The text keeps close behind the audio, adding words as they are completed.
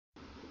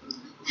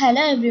Hello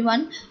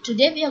everyone,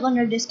 today we are going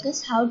to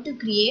discuss how to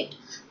create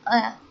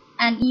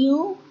a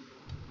new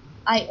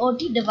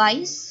IoT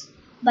device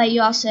by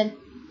yourself.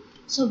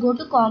 So go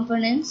to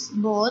components,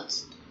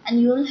 boards,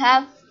 and you will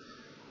have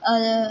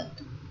uh,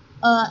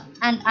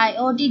 an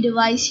IoT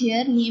device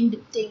here named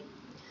thing.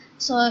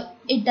 So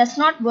it does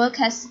not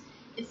work as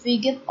if we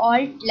give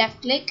alt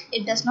left click,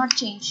 it does not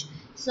change.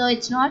 So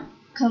it's not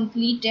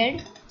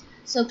completed.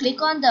 So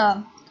click on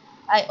the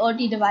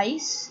IoT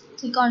device,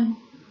 click on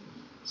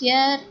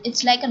here.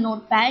 It's like a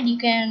notepad, you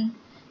can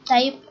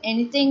type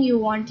anything you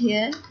want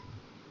here.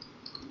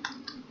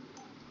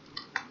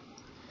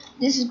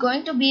 This is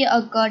going to be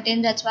a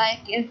curtain, that's why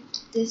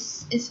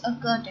this is a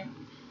curtain.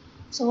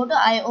 So go to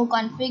IO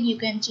config, you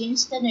can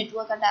change the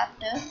network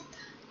adapter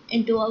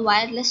into a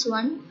wireless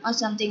one or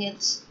something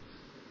else.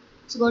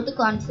 So go to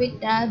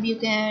config tab, you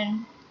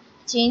can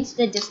change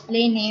the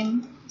display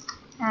name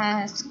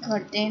as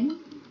curtain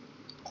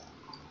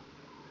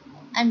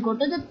and go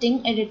to the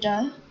thing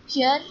editor.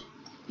 Here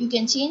you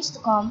can change the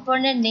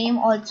component name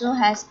also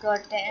as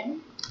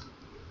curtain,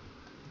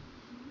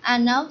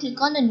 and now click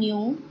on the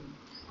new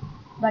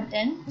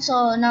button.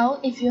 So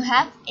now if you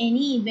have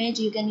any image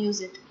you can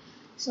use it.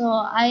 So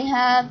I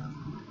have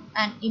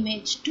an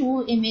image,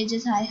 two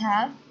images I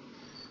have,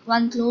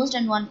 one closed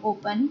and one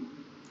open.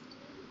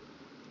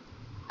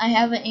 I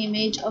have an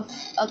image of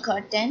a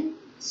curtain.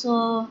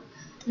 So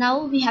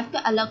now we have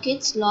to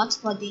allocate slots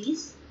for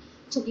these.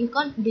 So click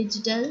on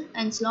digital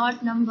and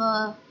slot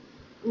number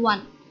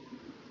 1.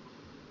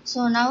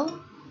 So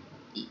now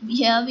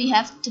here we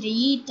have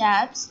three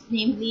tabs,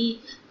 namely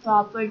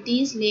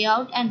properties,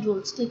 layout and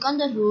rules. Click on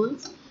the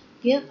rules,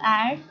 give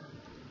add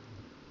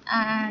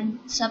and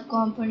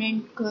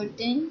subcomponent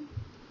curtain,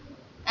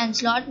 and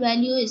slot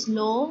value is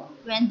low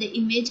when the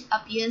image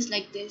appears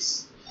like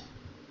this,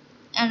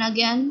 and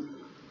again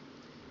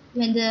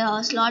when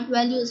the slot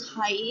value is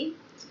high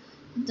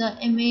the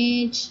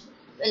image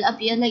will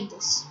appear like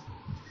this.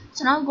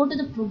 So now go to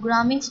the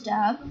programming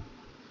tab,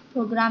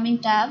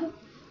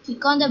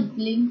 click on the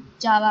blink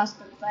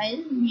JavaScript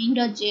file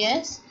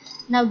main.js.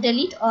 Now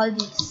delete all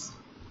these.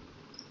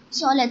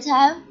 So let's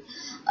have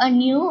a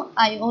new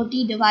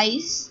IoT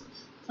device.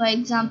 For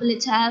example,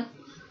 let's have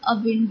a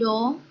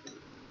window,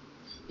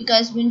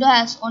 because window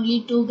has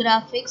only two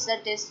graphics,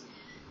 that is,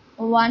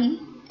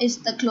 one is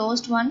the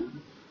closed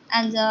one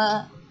and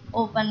the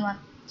open one.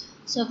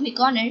 So click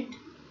on it,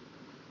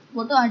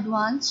 go to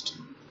advanced,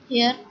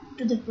 here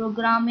to the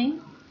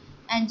programming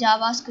and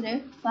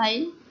JavaScript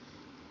file,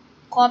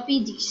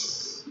 copy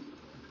these.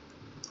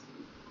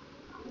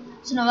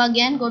 So now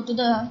again go to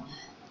the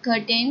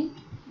curtain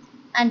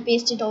and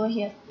paste it over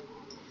here.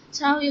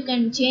 So now you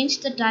can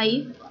change the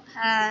type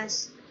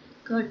as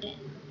curtain.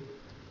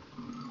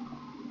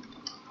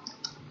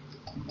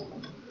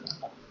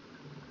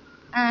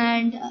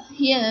 And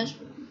here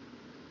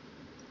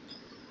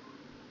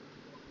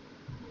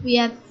we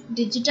have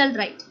digital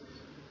right.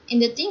 In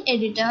the thing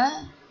editor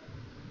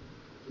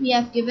we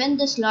have given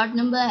the slot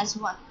number as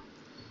 1.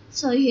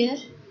 So here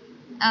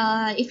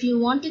if you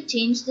want to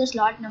change the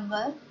slot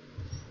number,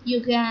 you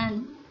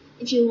can.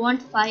 If you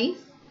want 5,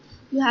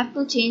 you have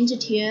to change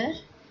it here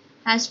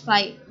as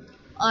 5,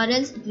 or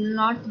else it will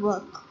not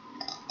work.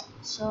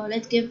 So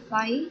let's give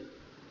 5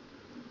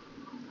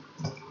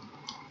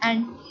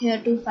 and here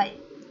to 5.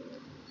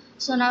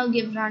 So now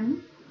give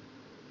run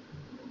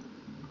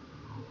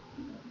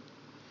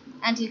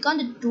and click on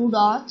the two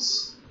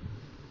dots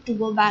to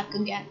go back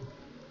again.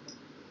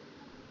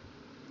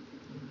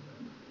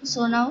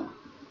 So now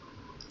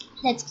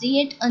let's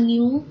create a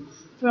new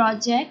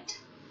project,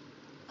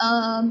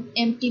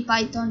 empty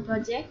Python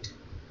project,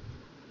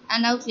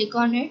 and now click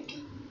on it.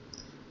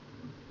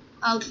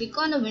 I'll click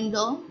on the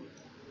window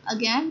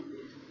again.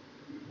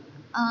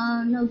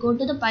 Now go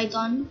to the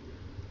Python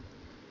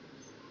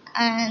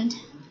and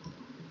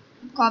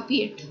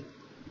copy it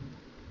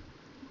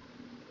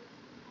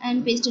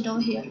and paste it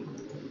over here.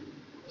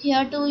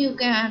 Here too you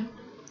can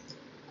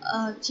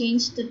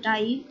change the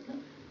type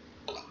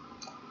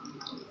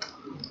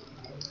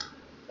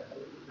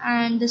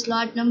and the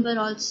slot number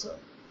also.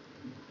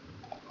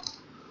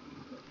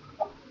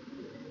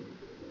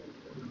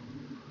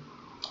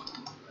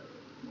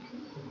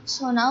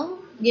 So now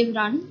give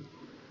run.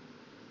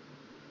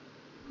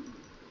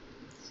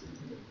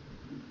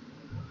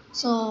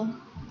 So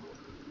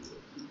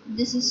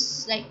this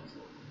is like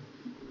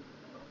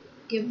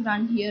give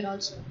run here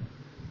also.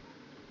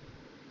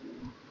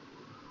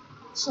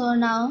 So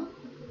now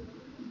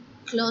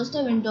close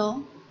the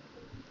window.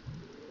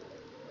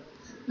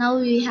 Now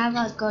we have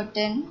our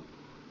curtain.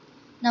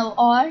 Now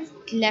alt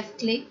left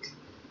click,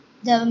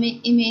 the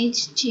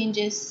image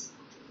changes.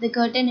 The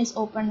curtain is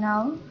open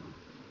now,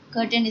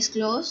 curtain is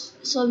closed.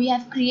 So we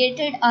have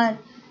created our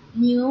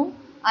new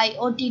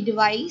IoT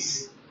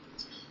device.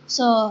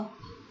 So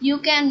you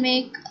can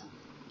make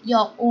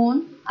your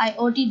own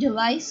IoT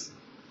device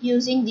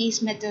using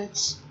these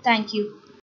methods. Thank you.